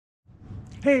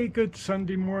Hey, good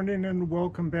Sunday morning and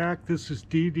welcome back. This is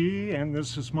DD and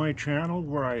this is my channel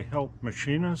where I help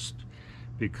machinists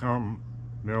become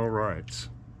millwrights.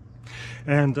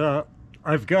 And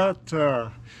I've got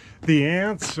the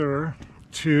answer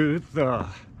to the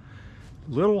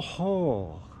little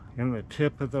hole in the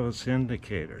tip of those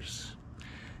indicators.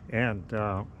 And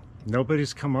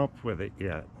nobody's come up with it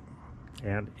yet.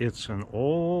 And it's an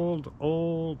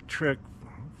old trick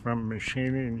from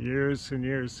machining years and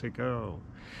years ago.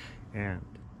 And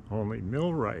only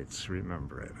millwrights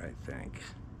remember it, I think.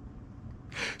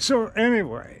 So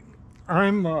anyway,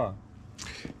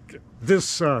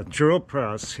 this drill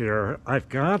press here, I've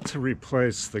got to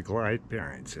replace the glide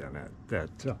bearings in it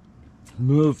that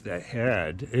move the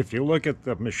head. If you look at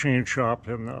the machine shop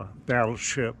in the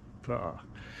Battleship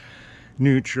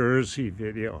New Jersey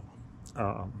video,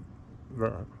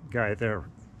 the guy there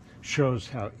shows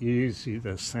how easy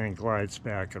this thing glides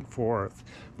back and forth.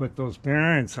 But those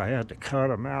bearings, I had to cut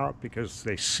them out because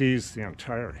they seized the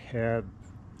entire head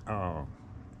up.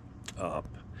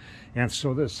 And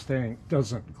so this thing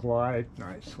doesn't glide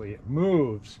nicely. It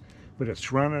moves, but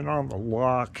it's running on the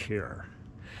lock here.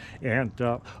 And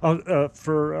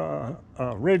for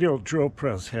radial drill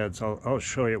press heads, I'll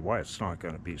show you why it's not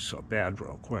going to be so bad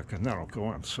real quick. And then I'll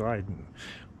go inside and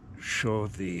show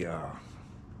the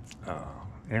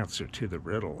answer to the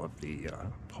riddle of the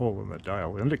hole in the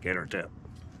dial indicator tip.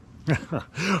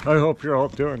 I hope you're all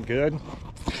doing good.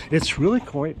 It's really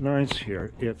quite nice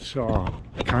here. It's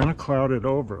kind of clouded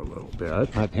over a little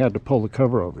bit. I've had to pull the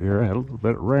cover over here. I had a little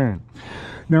bit of rain.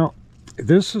 Now,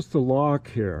 this is the lock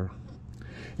here.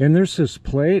 And there's this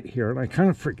plate here, and I kind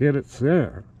of forget it's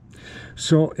there.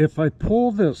 So if I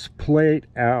pull this plate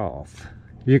out,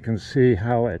 you can see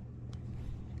how it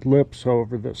flips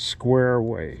over the square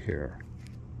way here.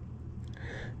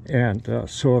 And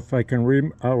so if I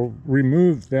can, I'll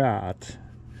remove that.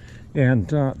 And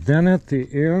then at the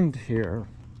end here,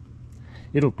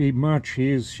 it'll be much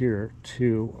easier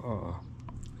to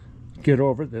get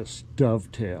over this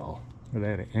dovetail, or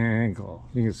that angle.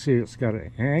 You can see it's got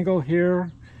an angle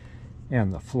here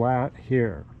and the flat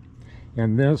here.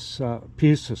 And this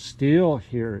piece of steel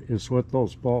here is what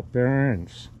those ball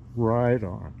bearings ride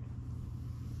on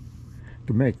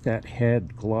to make that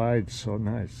head glide so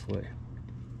nicely,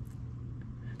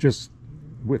 just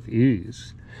with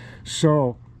ease.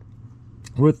 So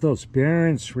with those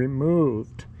bearings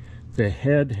removed, the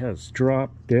head has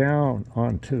dropped down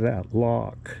onto that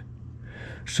lock.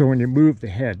 So when you move the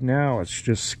head now, it's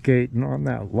just skating on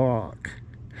that lock.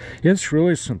 It's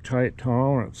really some tight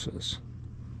tolerances,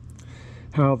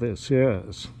 how this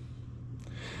is.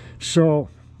 So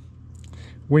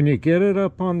when you get it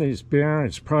up on these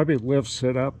bearings, probably lifts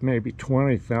it up maybe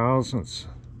 20 thousandths.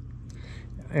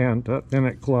 And then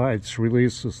it glides,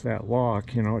 releases that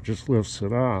lock, you know, it just lifts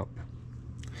it up.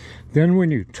 Then when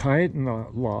you tighten the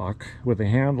lock with the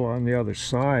handle on the other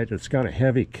side, it's got a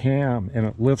heavy cam and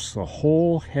it lifts the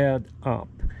whole head up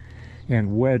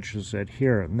and wedges it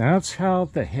here. And that's how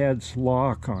the heads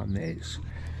lock on these.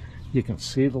 You can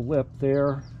see the lip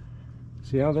there.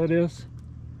 See how that is?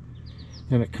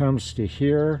 And it comes to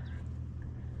here.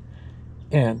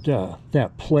 And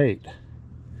that plate,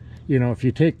 you know, if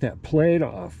you take that plate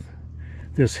off,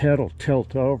 this head will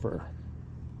tilt over.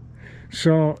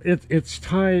 So it's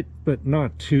tight, but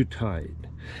not too tight.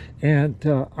 And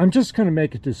I'm just going to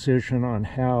make a decision on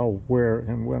how, where,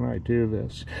 and when I do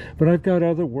this. But I've got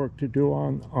other work to do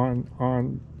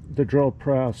on the drill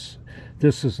press.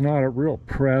 This is not a real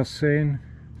pressing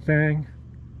thing,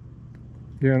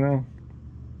 you know.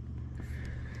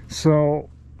 So,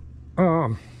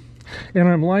 and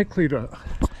I'm likely to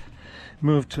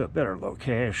move to a better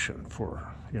location for,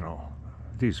 you know,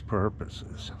 these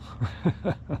purposes.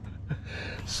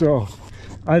 So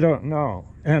I don't know.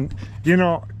 And you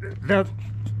know that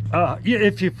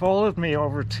if you followed me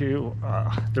over to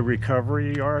the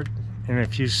recovery yard, and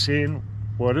if you've seen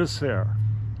what is there,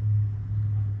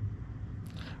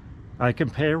 I can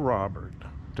pay Robert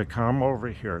to come over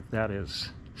here. That is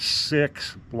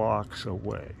 6 blocks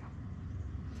away,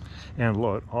 and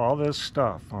load all this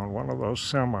stuff on one of those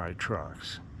semi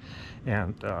trucks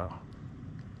and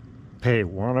pay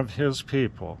one of his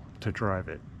people to drive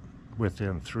it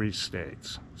within 3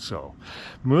 states. So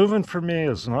moving for me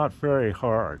is not very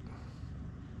hard.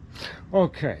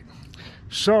 Okay,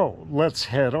 so let's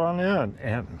head on in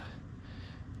and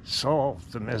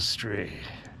solve the mystery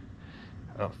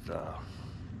of the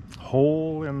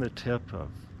hole in the tip of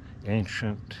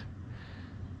ancient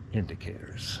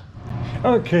indicators.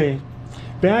 Okay,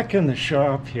 back in the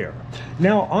shop here.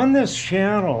 Now on this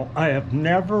channel, I have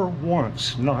never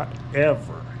once, not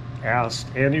ever, asked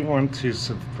anyone to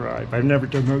subscribe. I've never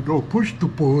done that. Go push the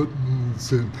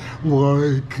buttons and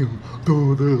like and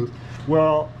do this.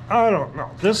 Well, I don't know.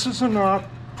 This is a not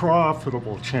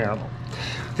profitable channel.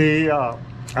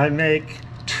 I make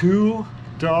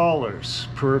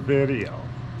 $2 per video,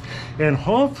 and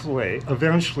hopefully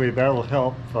eventually that'll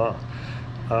help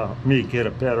me get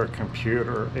a better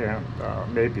computer and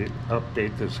maybe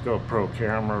update this GoPro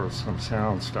camera or some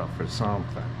sound stuff or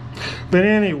something. But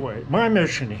anyway, my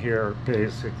mission here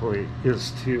basically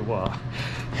is to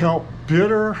help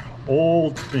bitter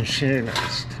old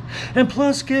machinists, and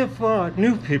plus give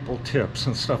new people tips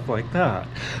and stuff like that.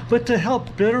 But to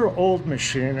help bitter old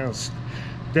machinists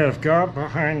that have got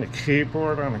behind the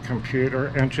keyboard on a computer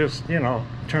and just, you know,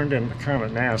 turned into kind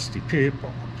of nasty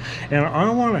people. And I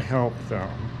want to help them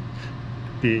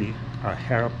be a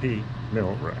happy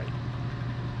millwright.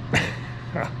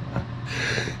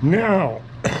 Now,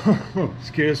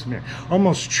 excuse me,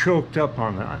 almost choked up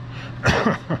on that.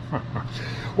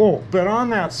 Oh, but on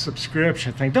that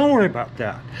subscription thing, don't worry about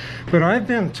that. But I've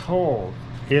been told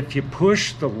if you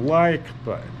push the like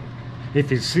button, if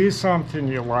you see something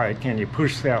you like and you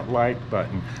push that like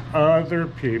button, other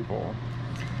people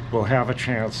will have a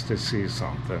chance to see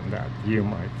something that you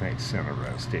might think's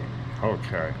interesting.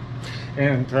 Okay.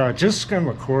 And just skim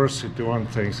the course of doing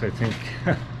things, I think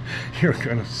you're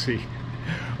going to see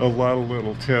a lot of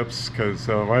little tips, because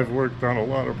I've worked on a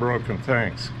lot of broken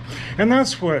things. And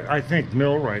that's what I think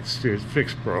millwrights do, is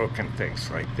fix broken things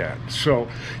like that. So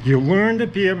you learn to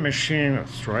be a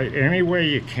machinist, right? Any way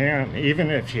you can,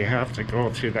 even if you have to go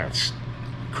through that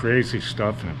crazy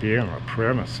stuff and be an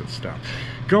apprentice and stuff.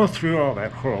 Go through all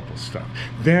that horrible stuff.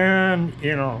 Then,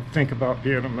 you know, think about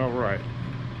being a millwright.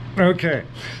 Okay,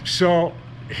 so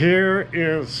here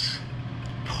is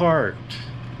part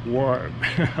one.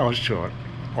 I'll show it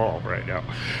all right now.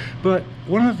 But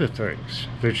one of the things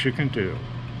that you can do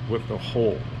with the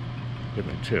hole in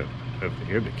the tip of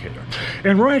the indicator,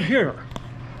 and right here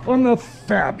on the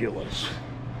fabulous,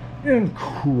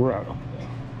 incredible,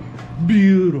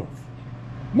 beautiful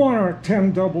Monarch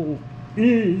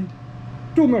 10EE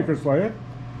toolmaker's lathe,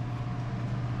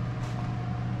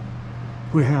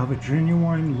 we have a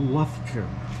genuine Lufkin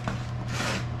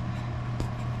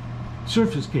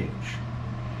surface gauge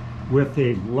with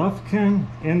a Lufkin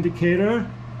indicator,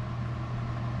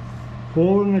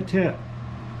 hole in the tip.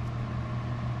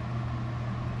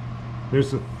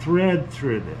 There's a thread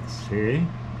through this, see?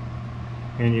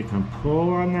 And you can pull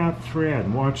on that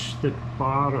thread. Watch the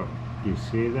bottom. You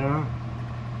see that?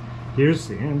 Here's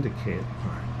the indicator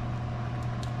part.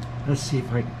 Let's see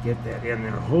if I can get that in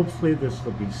there. Hopefully this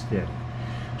will be steady.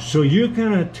 So you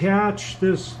can attach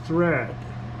this thread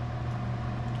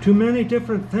to many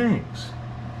different things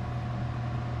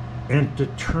and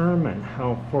determine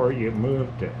how far you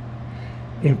moved it.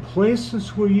 In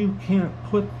places where you can't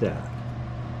put that,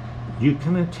 you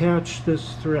can attach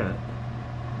this thread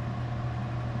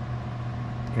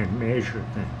and measure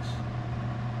things.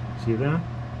 See that?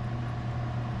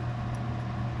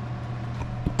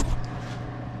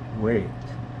 Wait,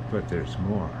 but there's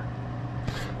more.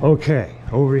 Okay,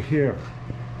 over here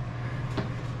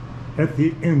at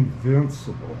the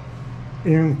invincible,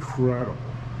 incredible,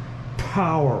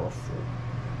 powerful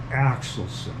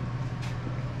Axelson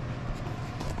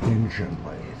engine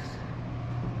lathe,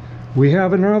 we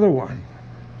have another one.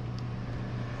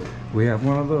 We have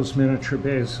one of those miniature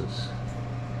bases,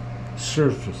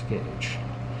 surface gauge.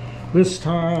 This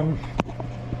time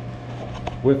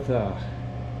with a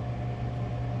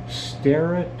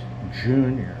Starrett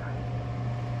Junior.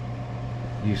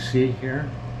 You see here,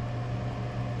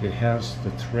 it has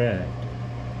the thread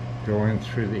going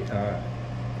through the eye.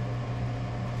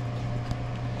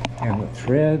 And the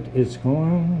thread is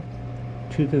going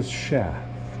to this shaft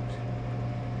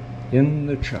in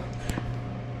the chuck.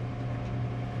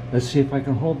 Let's see if I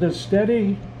can hold this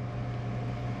steady.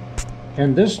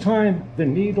 And this time the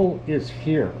needle is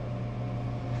here.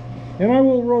 And I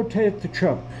will rotate the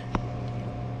chuck.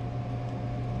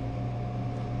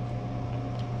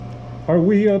 Are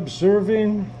we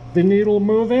observing the needle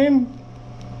moving?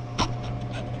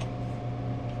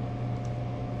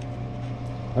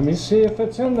 Let me see if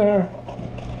it's in there.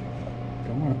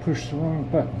 Don't want to push the wrong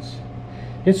buttons.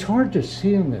 It's hard to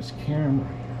see in this camera.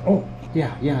 Oh,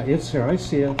 yeah, it's there. I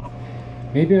see it.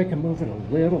 Maybe I can move it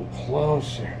a little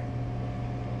closer.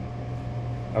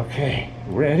 Okay,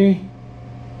 ready?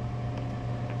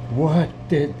 What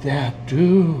did that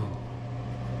do?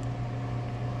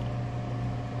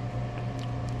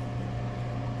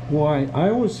 Why,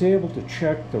 I was able to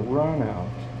check the run out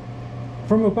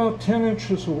from about 10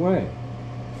 inches away.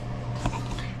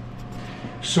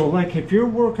 So like if you're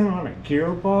working on a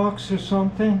gearbox or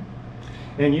something,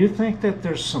 and you think that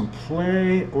there's some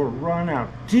play or run out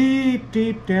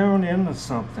deep down into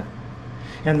something.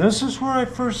 And this is where I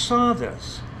first saw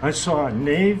this. I saw a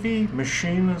Navy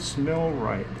machinist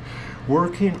millwright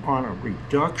working on a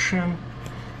reduction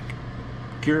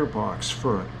gearbox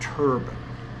for a turbine.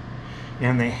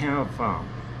 And they have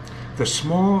the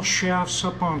small shafts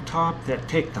up on top that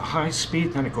take the high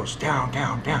speed, then it goes down,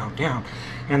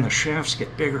 and the shafts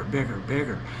get bigger.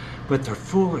 But they're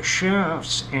full of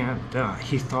shafts, and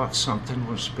he thought something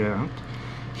was bent.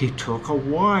 He took a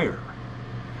wire,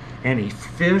 and he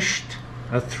fished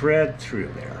a thread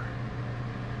through there,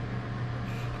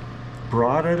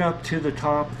 brought it up to the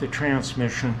top of the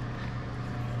transmission,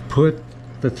 put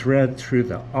the thread through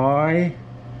the eye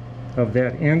of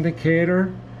that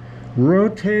indicator,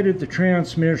 rotated the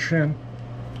transmission,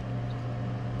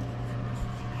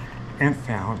 and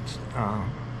found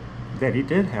that he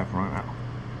did have run out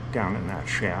down in that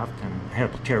shaft, and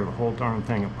had to tear the whole darn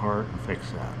thing apart and fix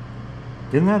that.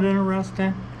 Isn't that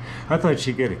interesting? I thought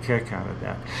you'd get a kick out of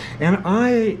that. And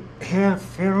I have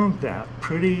found that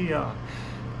pretty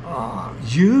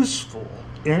useful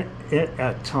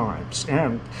at times.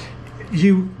 And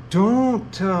you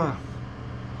don't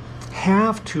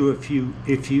have to,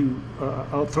 if you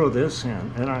I'll throw this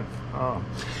in, and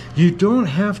you don't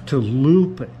have to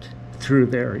loop it through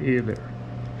there either.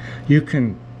 You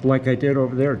can, like I did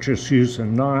over there, just use a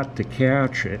knot to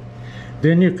catch it.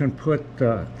 Then you can put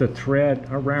the thread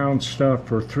around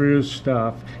stuff or through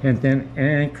stuff, and then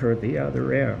anchor the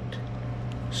other end.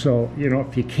 So, you know,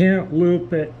 if you can't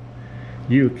loop it,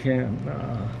 you can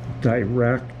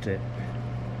direct it.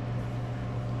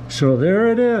 So there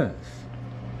it is.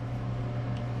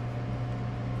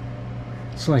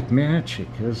 It's like magic,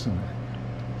 isn't it?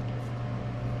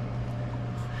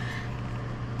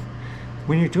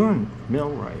 When you're doing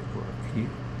millwright work,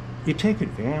 you take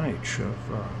advantage of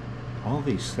all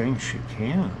these things you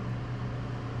can.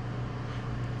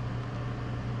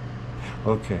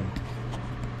 Okay.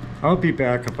 I'll be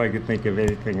back if I could think of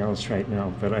anything else right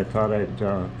now, but I thought I'd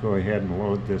go ahead and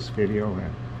load this video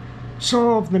and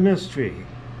solve the mystery.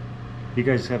 You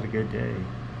guys have a good day.